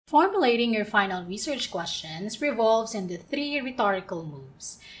Formulating your final research questions revolves into 3 rhetorical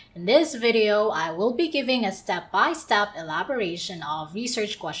moves. In this video, I will be giving a step-by-step elaboration of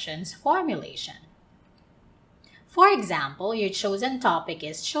research questions formulation. For example, your chosen topic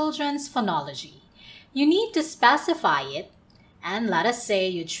is children's phonology. You need to specify it, and let us say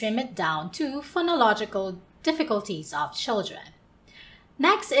you trim it down to phonological difficulties of children.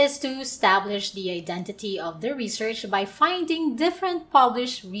 Next is to establish the identity of the research by finding different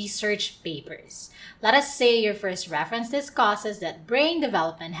published research papers. Let us say your first reference discusses that brain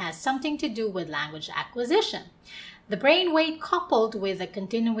development has something to do with language acquisition. The brain weight coupled with the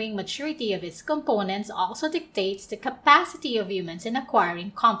continuing maturity of its components also dictates the capacity of humans in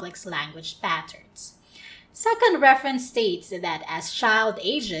acquiring complex language patterns. Second reference states that as child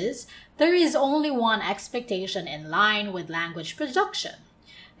ages, there is only one expectation in line with language production: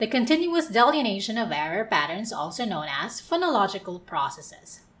 the continuous delineation of error patterns, also known as phonological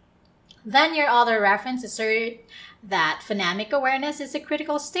processes. Then your other reference asserts that phonemic awareness is a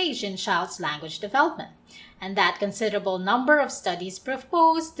critical stage in child's language development, and that considerable number of studies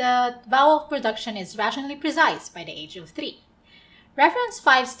propose that vowel production is rationally precise by the age of 3. Reference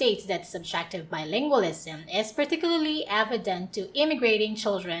 5 states that subjective bilingualism is particularly evident to immigrating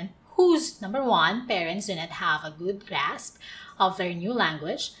children whose, number 1, parents do not have a good grasp of their new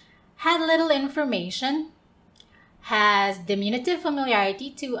language, had little information, has diminutive familiarity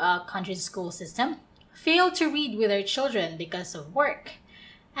to a country school system, failed to read with their children because of work,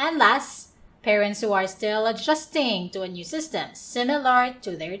 and last, parents who are still adjusting to a new system similar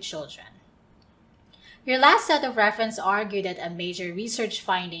to their children. Your last set of reference argue that a major research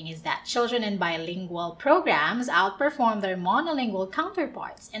finding is that children in bilingual programs outperform their monolingual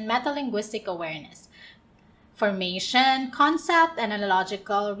counterparts in metalinguistic awareness, formation, concept, and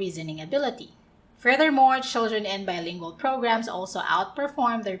analogical reasoning ability. Furthermore, children in bilingual programs also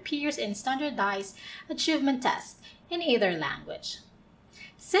outperform their peers in standardized achievement tests in either language.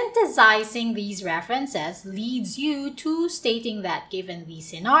 Synthesizing these references leads you to stating that given these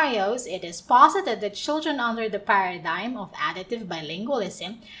scenarios, it is posited that children under the paradigm of additive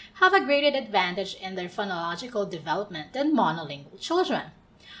bilingualism have a greater advantage in their phonological development than monolingual children.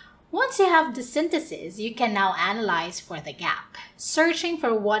 Once you have the synthesis, you can now analyze for the gap, searching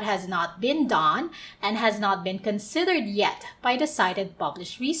for what has not been done and has not been considered yet by the cited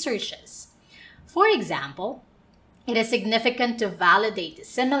published researches. For example, it is significant to validate the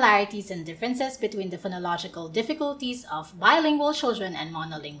similarities and differences between the phonological difficulties of bilingual children and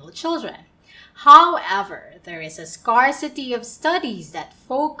monolingual children. However, there is a scarcity of studies that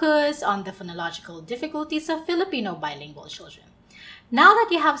focus on the phonological difficulties of Filipino bilingual children. Now that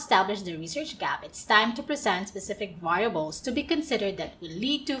you have established the research gap, it's time to present specific variables to be considered that will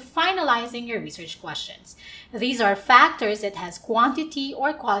lead to finalizing your research questions. These are factors that has quantity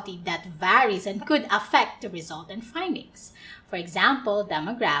or quality that varies and could affect the result and findings. For example,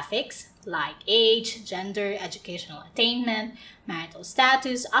 demographics like age, gender, educational attainment, marital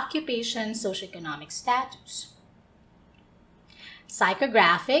status, occupation, socioeconomic status.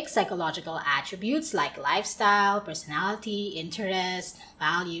 Psychographic, psychological attributes like lifestyle, personality, interest,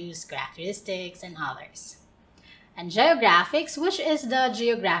 values, characteristics, and others. And geographics, which is the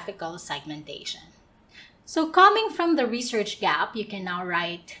geographical segmentation. So coming from the research gap, you can now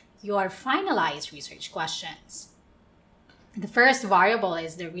write your finalized research questions. The first variable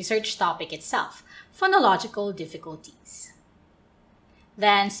is the research topic itself, phonological difficulties.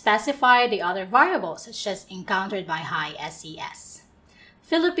 Then specify the other variables such as encountered by high SES.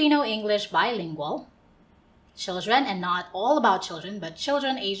 Filipino-English bilingual, children, and not all about children, but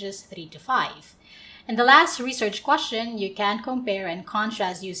children ages 3 to 5. In the last research question, you can compare and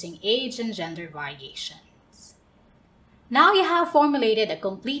contrast using age and gender variations. Now you have formulated a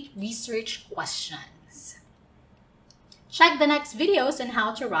complete research questions. Check the next videos on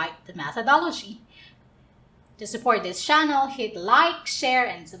how to write the methodology. To support this channel, hit like, share,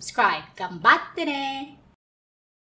 and subscribe. Gambatte!